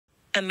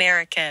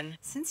American.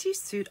 Since you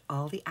suit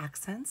all the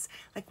accents,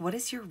 like what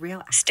is your real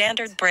accent?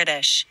 Standard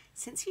British.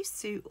 Since you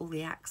suit all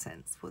the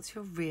accents, what's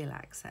your real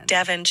accent?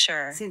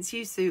 Devonshire. Since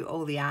you suit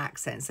all the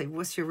accents, like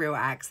what's your real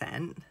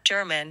accent?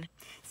 German.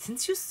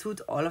 Since you suit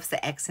all of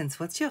the accents,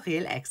 what's your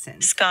real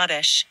accent?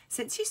 Scottish.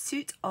 Since you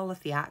suit all of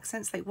the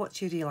accents, like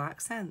what's your real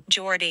accent?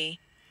 Geordie.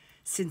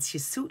 Since you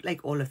suit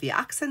like all of the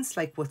accents,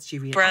 like what's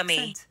your real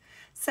Brummie. accent?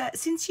 So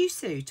since you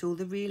suit all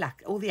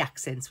the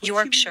accents, what's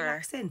Yorkshire. your real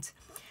accent?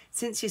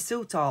 Since you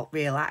suit all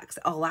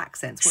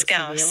accents, what's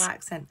Scouse. your real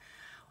accent?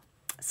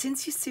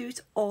 Since you suit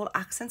all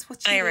accents,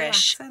 what's your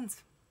Irish. real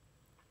accent?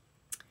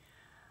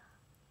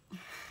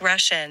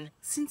 Russian.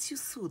 Since you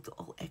suit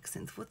all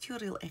accents, what's your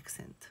real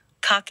accent?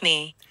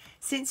 Cockney.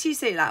 Since you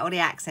suit like all the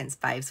accents,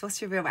 babes,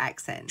 what's your real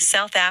accent?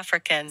 South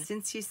African.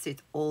 Since you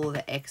suit all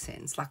the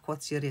accents, like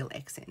what's your real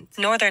accent?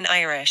 Northern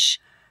Irish.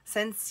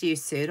 Since you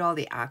suit all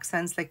the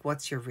accents, like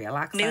what's your real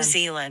accent? New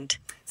Zealand.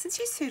 Since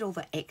you suit all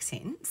the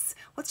accents,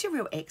 what's your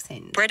real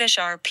accent? British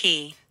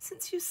RP.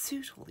 Since you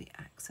suit all the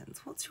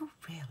accents, what's your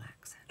real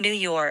accent? New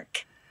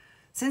York.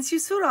 Since you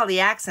suit all the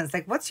accents,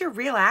 like what's your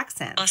real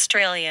accent?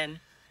 Australian.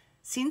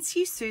 Since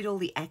you suit all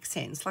the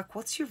accents, like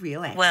what's your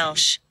real accent?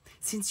 Welsh.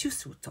 Since you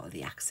suit all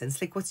the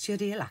accents, like what's your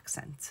real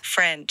accent?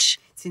 French.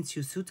 Since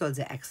you suit all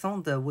the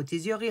accents, what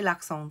is your real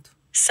accent?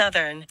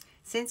 Southern.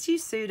 Since you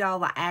suit all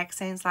the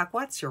accents, like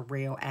what's your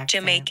real accent?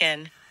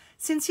 Jamaican.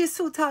 Since you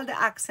suit all the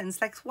accents,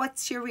 like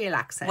what's your real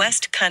accent?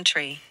 West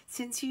Country.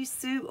 Since you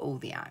suit all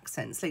the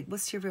accents, like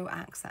what's your real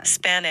accent?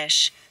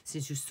 Spanish.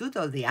 Since you suit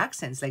all the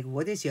accents, like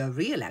what is your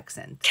real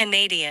accent?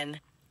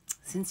 Canadian.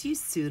 Since you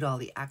suit all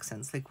the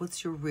accents, like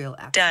what's your real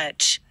accent?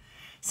 Dutch.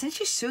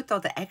 Since you suit all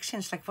the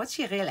accents, like what's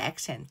your real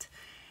accent?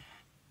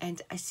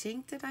 And I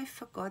think that I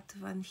forgot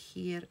one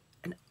here,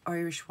 an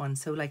Irish one.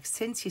 So like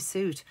since you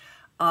suit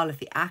all of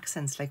the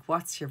accents, like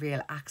what's your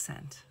real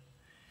accent?